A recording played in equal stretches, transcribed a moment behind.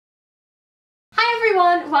Hi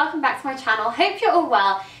everyone, welcome back to my channel. Hope you're all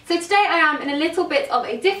well. So today I am in a little bit of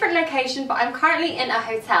a different location, but I'm currently in a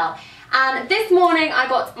hotel. And this morning I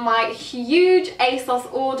got my huge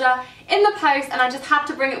ASOS order in the post and I just had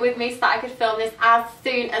to bring it with me so that I could film this as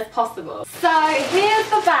soon as possible. So here's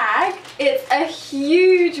the bag. It's a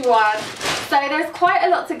huge one. So there's quite a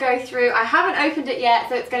lot to go through. I haven't opened it yet,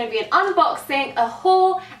 so it's going to be an unboxing, a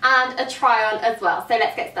haul and a try on as well. So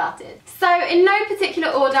let's get started. So in no particular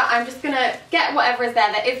order, I'm just going to get whatever is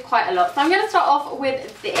there. There is quite a lot. So I'm going to start off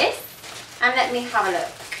with this and let me have a look.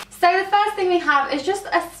 So the first thing we have is just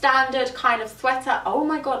a standard kind of sweater. Oh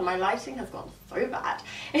my god, my lighting has gone so bad.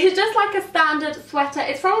 It's just like a standard sweater.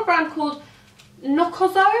 It's from a brand called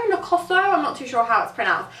Nokoso, I'm not too sure how it's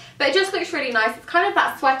pronounced, but it just looks really nice. It's kind of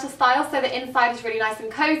that sweater style, so the inside is really nice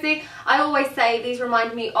and cozy. I always say these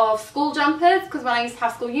remind me of school jumpers, because when I used to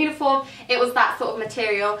have school uniform, it was that sort of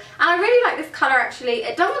material. And I really like this colour actually.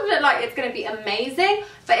 It doesn't look like it's going to be amazing,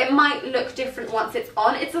 but it might look different once it's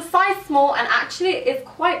on. It's a size small and actually it's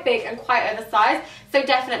quite big and quite oversized, so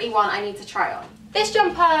definitely one I need to try on. This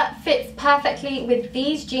jumper fits perfectly with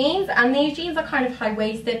these jeans, and these jeans are kind of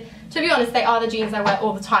high-waisted. To be honest, they are the jeans I wear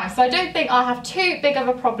all the time, so I don't think I'll have too big of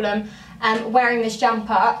a problem wearing this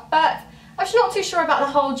jumper, but I'm just not too sure about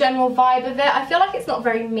the whole general vibe of it. I feel like it's not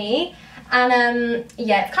very me, and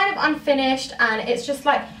yeah, it's kind of unfinished, and it's just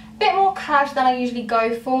like a bit more cash than I usually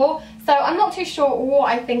go for. So I'm not too sure what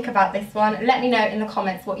I think about this one. Let me know in the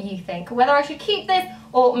comments what you think, whether I should keep this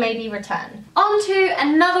or maybe return. On to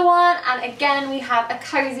another one, and again we have a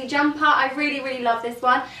cozy jumper. I really love this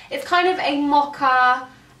one. It's kind of a mocha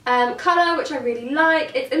colour, which I really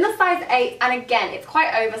like. It's in the size 8, and again it's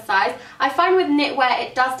quite oversized. I find with knitwear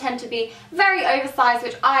it does tend to be very oversized,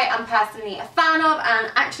 which I am personally a fan of,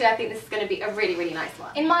 and actually I think this is going to be a really nice one.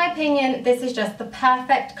 In my opinion, this is just the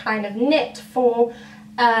perfect kind of knit for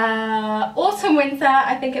autumn winter.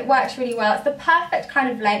 I think it works really well. It's the perfect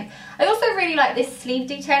kind of length. I also really like this sleeve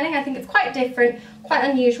detailing. I think it's quite different, quite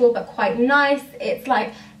unusual, but quite nice. It's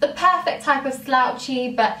like the perfect type of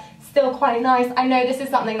slouchy but still quite nice. I know this is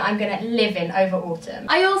something that I'm going to live in over autumn.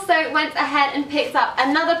 I also went ahead and picked up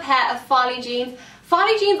another pair of Farley jeans.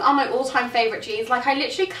 Farley jeans are my all-time favourite jeans. Like, I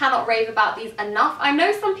literally cannot rave about these enough. I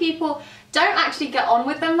know some people don't actually get on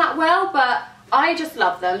with them that well, but I just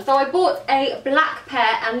love them. So I bought a black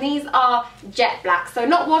pair, and these are jet black. So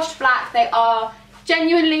not washed black, they are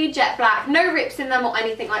genuinely jet black. No rips in them or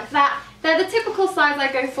anything like that. They're the typical size I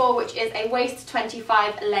go for, which is a waist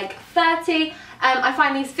 25, leg 30. I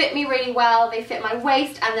find these fit me really well. They fit my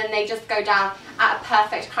waist, and then they just go down at a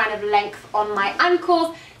perfect kind of length on my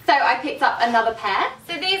ankles. So I picked up another pair.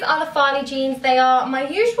 So these are the Farley jeans. They are my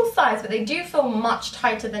usual size, but they do feel much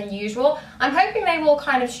tighter than usual. I'm hoping they will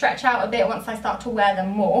kind of stretch out a bit once I start to wear them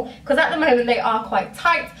more, because at the moment they are quite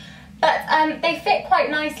tight. But they fit quite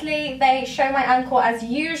nicely. They show my ankle as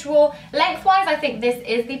usual. Lengthwise, I think this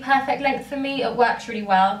is the perfect length for me. It works really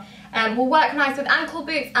well. Will work nice with ankle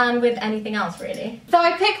boots and with anything else really. So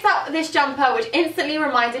I picked up this jumper, which instantly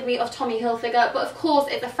reminded me of Tommy Hilfiger, but of course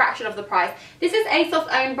it's a fraction of the price. This is ASOS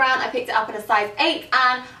own brand. I picked it up in a size 8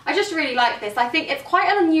 and I just really like this. I think it's quite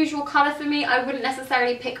an unusual colour for me. I wouldn't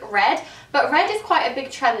necessarily pick red, but red is quite a big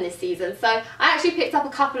trend this season, so I actually picked up a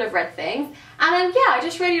couple of red things. And yeah, I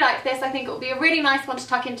just really like this. I think it will be a really nice one to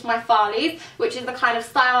tuck into my Farleys, which is the kind of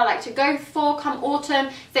style I like to go for come autumn,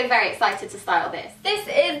 so very excited to style this. This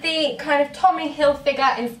is the kind of Tommy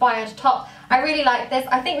Hilfiger inspired top. I really like this.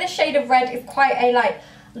 I think this shade of red is quite a like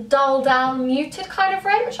dull down muted kind of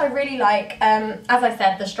red, which I really like. As I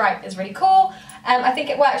said, the stripe is really cool. I think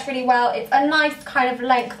it works really well. It's a nice kind of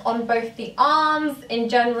length on both the arms in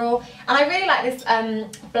general, and I really like this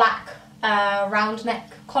black round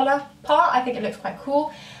neck collar part. I think it looks quite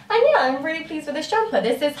cool, and yeah, I'm really pleased with this jumper.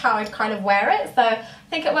 This is how I'd kind of wear it, so I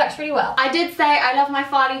think it works really well. I did say I love my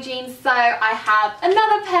Farley jeans, so I have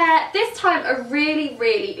another pair, this time a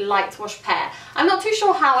really light wash pair. I'm not too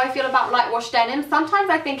sure how I feel about light wash denim. Sometimes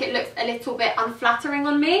I think it looks a little bit unflattering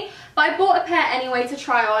on me, but I bought a pair anyway to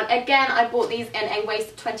try on. Again, I bought these in a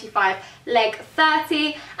waist 25, leg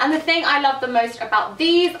 30, and the thing I love the most about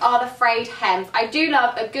these are the frayed hems. I do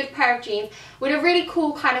love a good pair of jeans with a really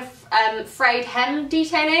cool kind of frayed hem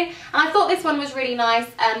detailing, and I thought this one was really nice.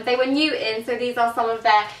 They were new in, so these are some of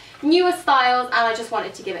their newer styles, and I just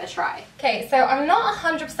wanted to give it a try. Okay, so I'm not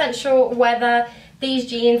 100% sure whether these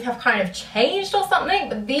jeans have kind of changed or something,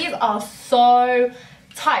 but these are so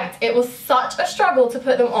tight. It was such a struggle to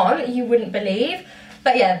put them on, you wouldn't believe.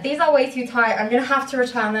 But yeah, these are way too tight. I'm gonna have to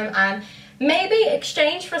return them and maybe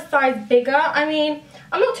exchange for a size bigger. I mean,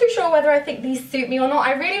 I'm not too sure whether I think these suit me or not.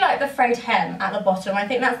 I really like the frayed hem at the bottom. I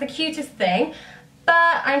think that's the cutest thing,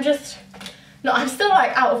 but I'm just No, I'm still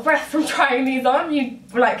like out of breath from trying these on.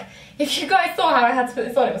 If you guys saw how I had to put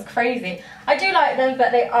this on, it was crazy. I do like them,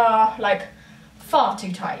 but they are like far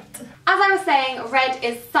too tight. As I was saying, red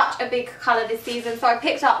is such a big colour this season, so I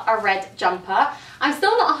picked up a red jumper. I'm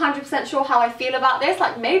still not 100% sure how I feel about this,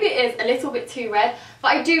 like maybe it is a little bit too red, but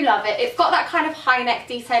I do love it. It's got that kind of high neck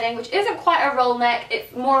detailing, which isn't quite a roll neck,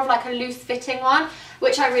 it's more of like a loose fitting one,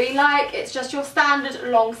 which I really like. It's just your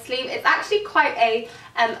standard long sleeve. It's actually quite a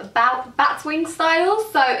batwing style,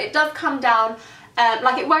 so it does come down,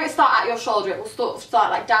 like it won't start at your shoulder, it will sort of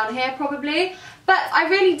start like down here probably. But I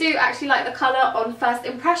really do actually like the colour on first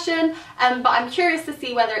impression, but I'm curious to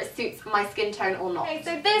see whether it suits my skin tone or not. Okay,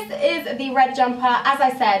 so this is the red jumper. As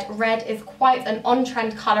I said, red is quite an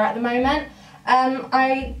on-trend colour at the moment.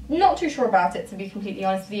 I'm not too sure about it, to be completely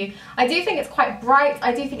honest with you. I do think it's quite bright,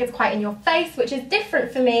 I do think it's quite in your face, which is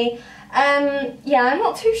different for me. Yeah, I'm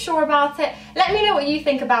not too sure about it. Let me know what you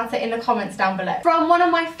think about it in the comments down below. From one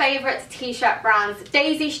of my favourite t-shirt brands,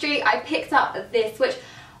 Daisy Street, I picked up this, which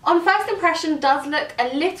on first impression does look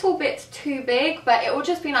a little bit too big, but it will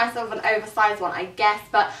just be nice of an oversized one, I guess.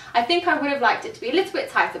 But I think I would have liked it to be a little bit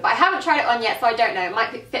tighter, but I haven't tried it on yet, so I don't know. It might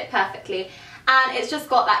fit perfectly. And it's just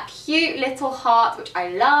got that cute little heart, which I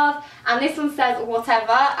love. And this one says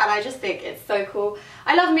whatever, and I just think it's so cool.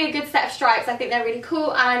 I love me a good set of stripes. I think they're really cool,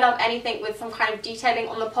 and I love anything with some kind of detailing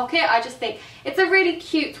on the pocket. I just think it's a really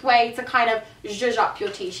cute way to kind of zhuzh up your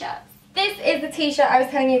t-shirts. This is the t-shirt I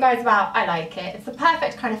was telling you guys about. I like it. It's the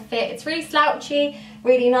perfect kind of fit. It's really slouchy,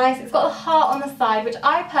 really nice. It's got a heart on the side, which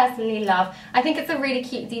I personally love. I think it's a really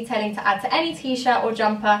cute detailing to add to any t-shirt or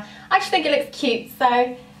jumper. I just think it looks cute,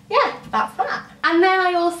 so yeah, that's that. And then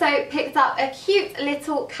I also picked up a cute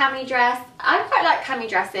little cami dress. I quite like cami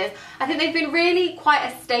dresses. I think they've been really quite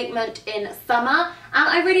a statement in summer, and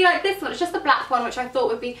I really like this one. It's just a black one, which I thought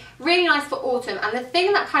would be really nice for autumn. And the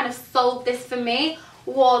thing that kind of sold this for me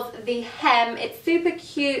was the hem. It's super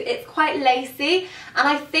cute, it's quite lacy, and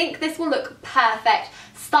I think this will look perfect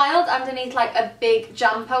styled underneath like a big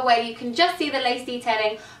jumper where you can just see the lace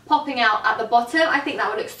detailing popping out at the bottom. I think that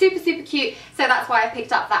would look super cute, so that's why I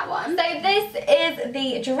picked up that one. So this is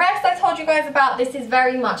the dress I told you guys about. This is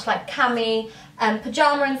very much like cami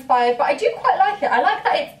pyjama inspired, but I do quite like it. I like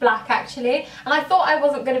that it's black actually, and I thought I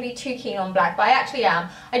wasn't going to be too keen on black, but I actually am.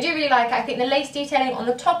 I do really like it. I think the lace detailing on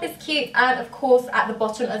the top is cute, and of course at the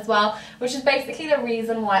bottom as well, which is basically the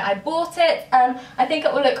reason why I bought it. I think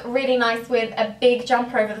it will look really nice with a big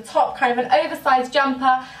jumper over the top, kind of an oversized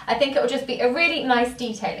jumper. I think it will just be a really nice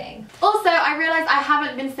detailing. Also, I realised I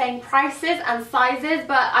haven't been saying prices and sizes,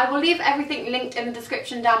 but I will leave everything linked in the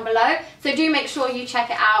description down below, so do make sure you check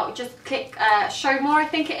it out. Just click show more, I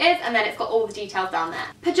think it is, and then it's got all the details down there.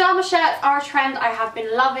 Pyjama shirts are a trend I have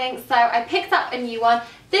been loving, so I picked up a new one.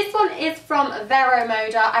 This one is from Vero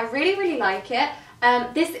Moda. I really like it.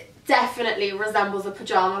 This definitely resembles a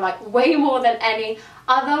pyjama, like way more than any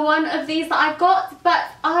other one of these that I've got, but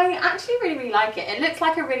I actually really like it. It looks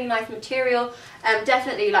like a really nice material,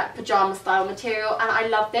 definitely like pyjama style material, and I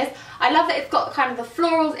love this. I love that it's got kind of the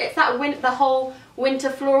florals. It's that the whole winter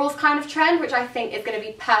florals kind of trend, which I think is going to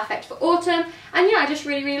be perfect for autumn, and yeah, I just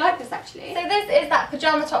really like this actually. So this is that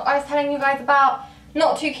pyjama top I was telling you guys about.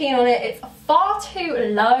 Not too keen on it. It's far too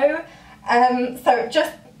low, so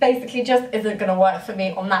basically just isn't going to work for me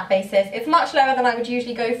on that basis. It's much lower than I would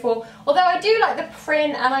usually go for, although I do like the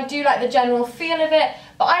print and I do like the general feel of it,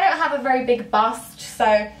 but I don't have a very big bust, so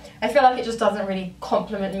I feel like it just doesn't really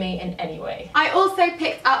compliment me in any way. I also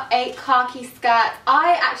picked up a khaki skirt.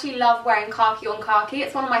 I actually love wearing khaki on khaki.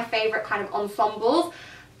 It's one of my favourite kind of ensembles,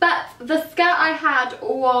 but the skirt I had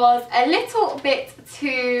was a little bit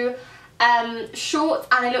too short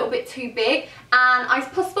and a little bit too big, and I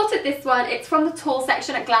spotted this one. It's from the tall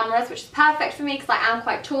section at Glamorous, which is perfect for me because I am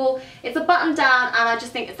quite tall. It's a button down, and I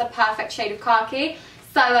just think it's a perfect shade of khaki.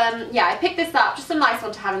 So yeah, I picked this up, just a nice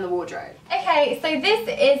one to have in the wardrobe. Okay, so this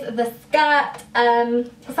is the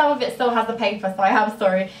skirt. Some of it still has the paper, so I am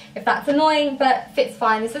sorry if that's annoying, but fits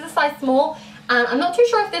fine. This is a size small, and I'm not too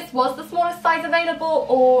sure if this was the smallest size available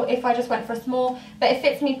or if I just went for a small, but it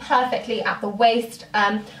fits me perfectly at the waist.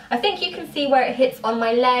 I think you can see where it hits on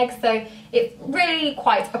my leg, so it's really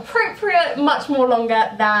quite appropriate, much more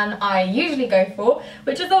longer than I usually go for,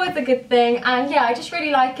 which is always a good thing, and yeah, I just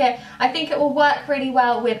really like it. I think it will work really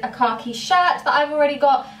well with a khaki shirt that I've already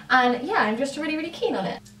got, and yeah, I'm just really keen on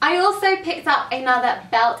it. I also picked up another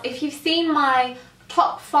belt. If you've seen my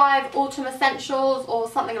top 5 autumn essentials or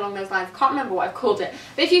something along those lines, I can't remember what I've called it,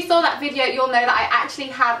 but if you saw that video you'll know that I actually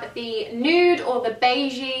have the nude or the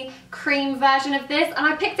beigey cream version of this, and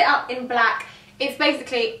I picked it up in black. It's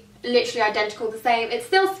basically literally identical the same. It's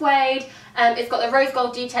still suede, it's got the rose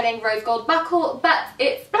gold detailing, rose gold buckle, but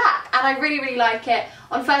it's black and I really, really like it.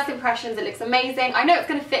 On first impressions it looks amazing. I know it's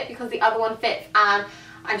going to fit because the other one fits, and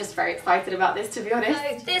I'm just very excited about this, to be honest.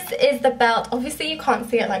 So this is the belt. Obviously you can't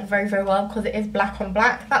see it like very, very well because it is black on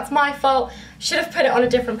black. That's my fault. Should have put it on a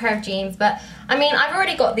different pair of jeans, but I mean, I've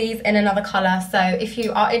already got these in another colour, so if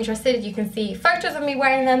you are interested you can see photos of me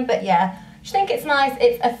wearing them. But yeah, I just think it's nice.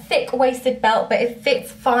 It's a thick waisted belt, but it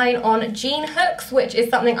fits fine on jean hooks, which is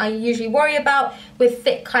something I usually worry about with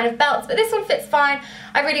thick kind of belts, but this one fits fine.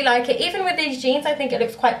 I really like it. Even with these jeans I think it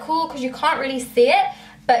looks quite cool because you can't really see it,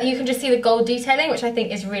 but you can just see the gold detailing, which I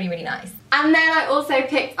think is really, really nice. And then I also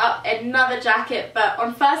picked up another jacket, but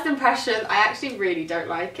on first impression, I actually really don't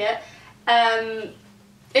like it.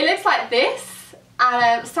 It looks like this,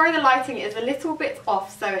 and sorry the lighting is a little bit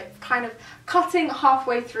off, so it's kind of cutting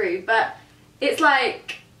halfway through, but it's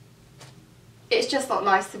like, it's just not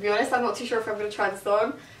nice, to be honest. I'm not too sure if I'm going to try this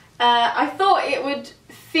on. I thought it would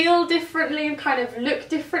feel differently and kind of look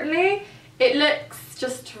differently. It looks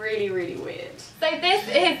just really, really weird. So this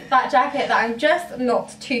is that jacket that I'm just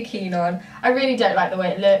not too keen on. I really don't like the way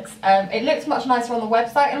it looks. It looks much nicer on the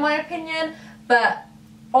website in my opinion, but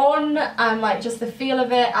on and like just the feel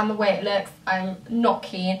of it and the way it looks, I'm not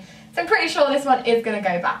keen. So I'm pretty sure this one is going to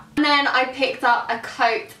go back. And then I picked up a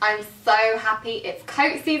coat. I'm so happy it's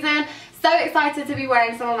coat season. So excited to be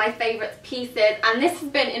wearing some of my favourite pieces, and this has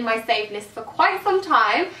been in my save list for quite some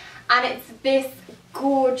time, and it's this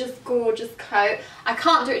gorgeous, gorgeous coat. I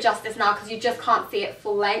can't do it justice now because you just can't see it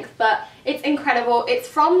full length, but it's incredible. It's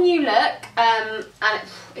from New Look, and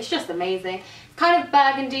it's just amazing. It's kind of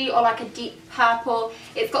burgundy or like a deep purple.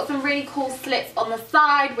 It's got some really cool slits on the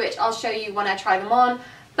side, which I'll show you when I try them on.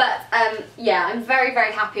 But yeah, I'm very,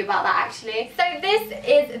 very happy about that actually. So this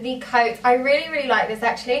is the coat. I really, really like this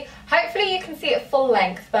actually. Hopefully you can see it full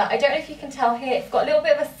length, but I don't know if you can tell here. It's got a little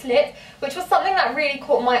bit of a slit, which was something that really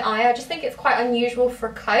caught my eye. I just think it's quite unusual for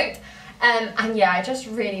a coat. And yeah, I just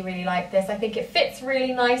really, really like this. I think it fits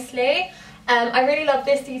really nicely. I really love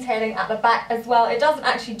this detailing at the back as well. It doesn't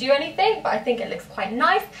actually do anything, but I think it looks quite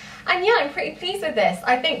nice. And yeah, I'm pretty pleased with this.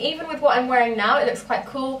 I think even with what I'm wearing now, it looks quite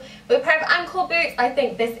cool. With a pair of ankle boots, I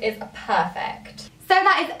think this is perfect. So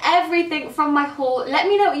that is everything from my haul. Let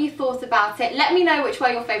me know what you thought about it. Let me know which were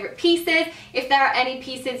your favourite pieces. If there are any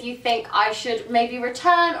pieces you think I should maybe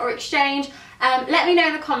return or exchange, let me know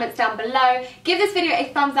in the comments down below. Give this video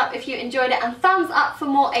a thumbs up if you enjoyed it, and thumbs up for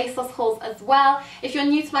more ASOS hauls as well. If you're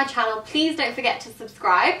new to my channel, please don't forget to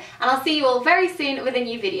subscribe, and I'll see you all very soon with a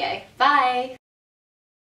new video. Bye!